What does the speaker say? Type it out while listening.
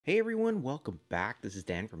Hey everyone, welcome back. This is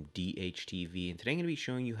Dan from DHTV, and today I'm going to be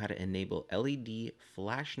showing you how to enable LED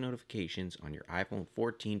flash notifications on your iPhone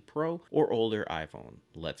 14 Pro or older iPhone.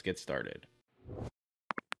 Let's get started.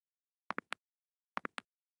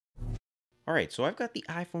 Alright, so I've got the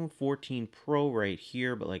iPhone 14 Pro right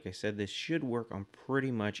here, but like I said, this should work on pretty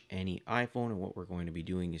much any iPhone, and what we're going to be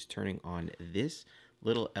doing is turning on this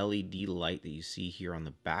little LED light that you see here on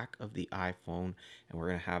the back of the iPhone, and we're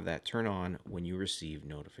going to have that turn on when you receive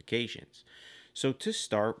notifications. So to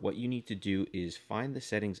start, what you need to do is find the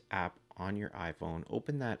settings app on your iPhone,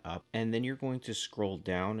 open that up, and then you're going to scroll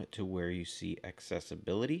down to where you see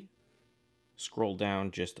accessibility. Scroll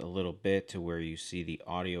down just a little bit to where you see the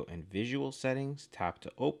audio and visual settings, tap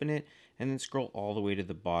to open it, and then scroll all the way to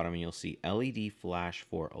the bottom and you'll see LED flash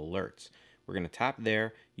for alerts. We're going to tap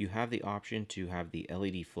there. You have the option to have the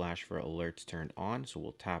LED flash for alerts turned on, so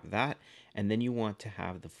we'll tap that. And then you want to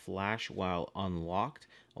have the flash while unlocked.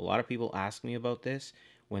 A lot of people ask me about this.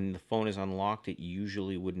 When the phone is unlocked, it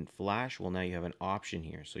usually wouldn't flash. Well, now you have an option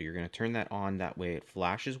here. So you're going to turn that on. That way it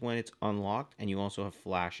flashes when it's unlocked, and you also have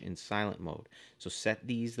flash in silent mode. So set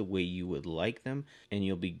these the way you would like them, and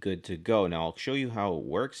you'll be good to go. Now I'll show you how it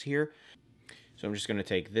works here. So I'm just going to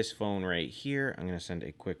take this phone right here. I'm going to send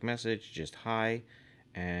a quick message, just hi,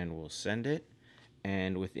 and we'll send it.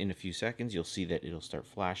 And within a few seconds, you'll see that it'll start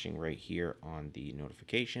flashing right here on the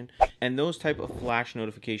notification. And those type of flash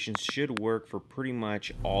notifications should work for pretty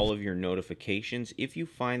much all of your notifications. If you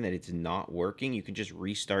find that it's not working, you can just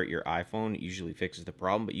restart your iPhone. It usually fixes the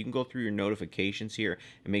problem, but you can go through your notifications here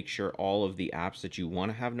and make sure all of the apps that you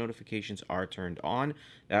want to have notifications are turned on.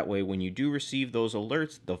 That way, when you do receive those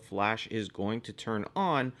alerts, the flash is going to turn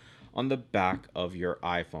on the back of your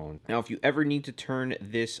iPhone. Now, if you ever need to turn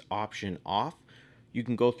this option off, you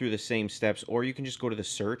can go through the same steps, or you can just go to the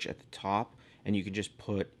search at the top and you can just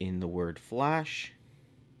put in the word flash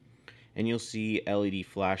and you'll see LED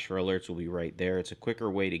flash for alerts will be right there. It's a quicker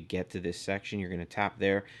way to get to this section. You're going to tap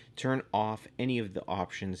there, turn off any of the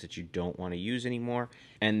options that you don't want to use anymore,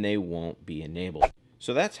 and they won't be enabled.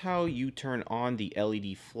 So that's how you turn on the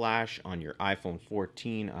LED flash on your iPhone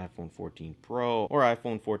 14, iPhone 14 Pro, or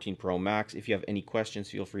iPhone 14 Pro Max. If you have any questions,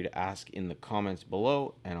 feel free to ask in the comments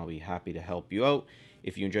below, and I'll be happy to help you out.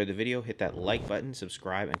 If you enjoyed the video, hit that like button,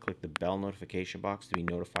 subscribe, and click the bell notification box to be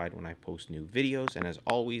notified when I post new videos. And as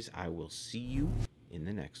always, I will see you in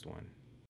the next one.